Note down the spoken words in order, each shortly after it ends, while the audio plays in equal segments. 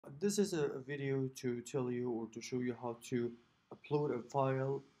This is a video to tell you or to show you how to upload a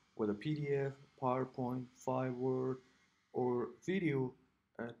file with a PDF, PowerPoint, file, Word, or video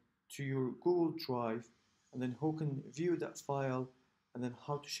to your Google Drive, and then who can view that file, and then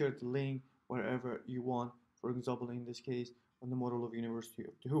how to share the link wherever you want. For example, in this case, on the model of University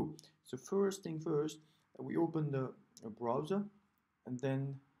of Duhok. So first thing first, we open the browser, and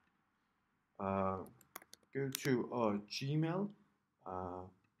then uh, go to Gmail. Uh,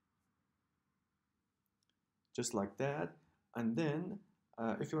 just like that. And then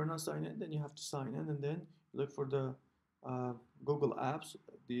if you are not signed in, then you have to sign in, and then look for the Google Apps,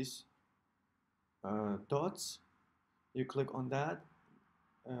 these dots. You click on that,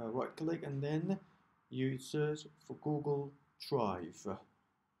 right click, and then you search for Google Drive.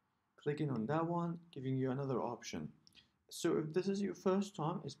 Clicking on that one, giving you another option. So if this is your first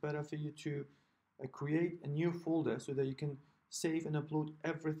time, it's better for you to create a new folder so that you can save and upload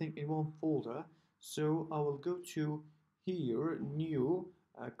everything in one folder. So I will go to here, new,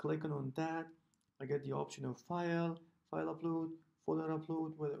 clicking on that. I get the option of file upload, folder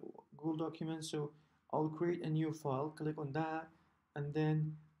upload with Google Documents. So I'll create a new file, click on that, and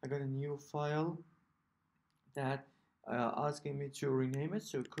then I got a new file that asking me to rename it.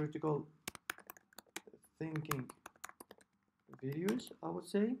 So critical thinking videos, I would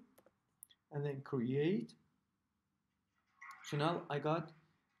say, and then create. So now I got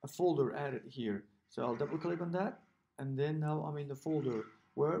a folder added here. So I'll double click on that, and then now I'm in the folder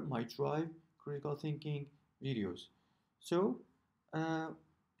where my drive critical thinking videos. So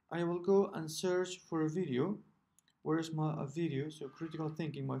I will go and search for a video. Where is my video? So critical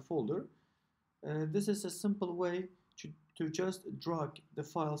thinking, my folder. This is a simple way to just drag the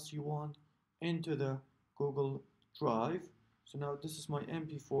files you want into the Google Drive. So now this is my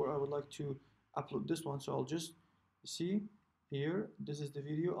MP4. I would like to upload this one, so I'll just see here, this is the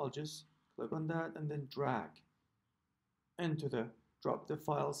video. I'll just click on that and then drag into drop the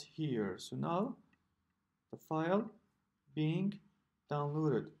files here. So now the file being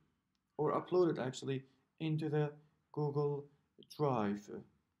downloaded or uploaded actually into the Google Drive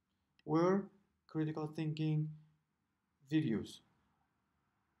where critical thinking videos.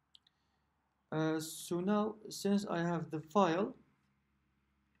 So now since I have the file,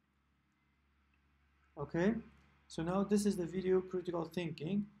 okay, so now this is the video critical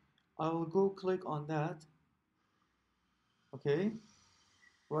thinking. I will go click on that. Okay,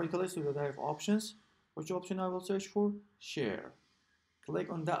 right click so that I have options. Which option I will search for? Share.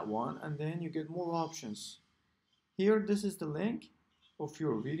 Click on that one, and then you get more options. Here, this is the link of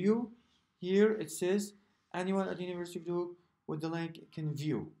your video. Here it says anyone at the University of Duhok with the link can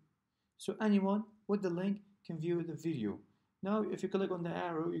view. So anyone with the link can view the video. Now, if you click on the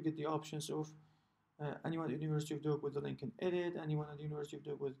arrow, you get the options of anyone at the University of Duhok with the link can edit, anyone at the University of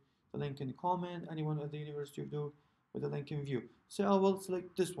Duhok with the link can comment, anyone at the University of Duhok with the link can view. So I will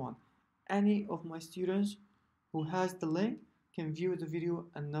select this one. Any of my students who has the link can view the video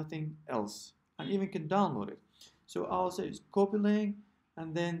and nothing else, and even can download it. So I'll say copy link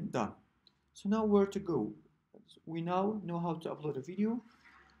and then done. So now where to go? We now know how to upload a video,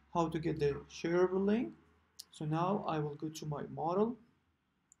 how to get the shareable link. So now I will go to my model,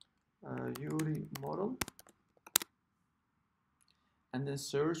 URI model, and then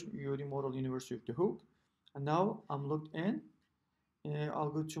search URI model University of Duhok. And now I'm logged in. I'll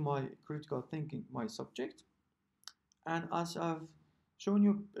go to my critical thinking, my subject. And as I've shown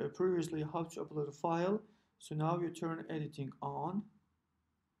you previously how to upload a file, so now you turn editing on,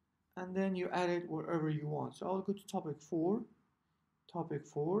 and then you add it wherever you want. So I'll go to topic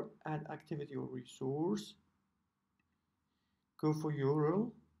 4, add activity or resource, go for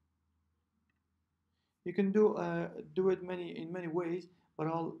URL. You can do it in many ways, but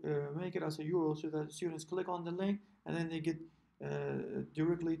I'll make it as a URL so that students click on the link and then they get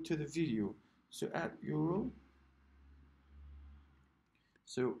directly to the video. So add URL.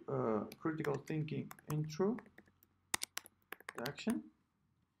 So critical thinking intro action,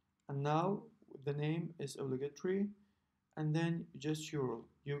 and now the name is obligatory, and then just URL.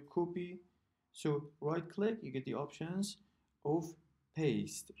 You copy. So right click, you get the options of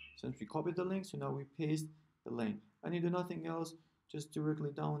paste. Since we copied the link, so now we paste the link. And you do nothing else, just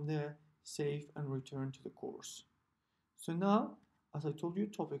directly down there, save and return to the course. So now, as I told you,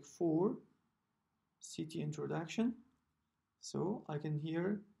 topic 4, CT introduction. So I can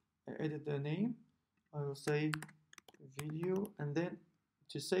here edit the name. I will say video, and then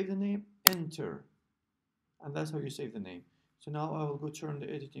to save the name, enter. And that's how you save the name. So now I will go turn the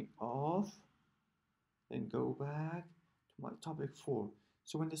editing off, then go back to my topic 4.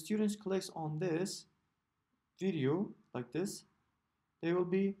 So when the students clicks on this video like this, they will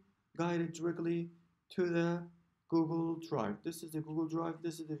be guided directly to the Google Drive. This is the Google Drive.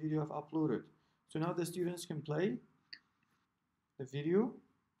 This is the video I've uploaded. So now the students can play the video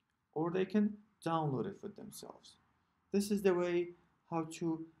or they can download it for themselves. This is the way how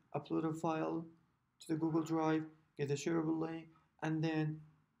to upload a file to the Google Drive, get a shareable link, and then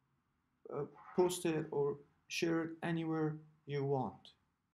post it or share it anywhere you want.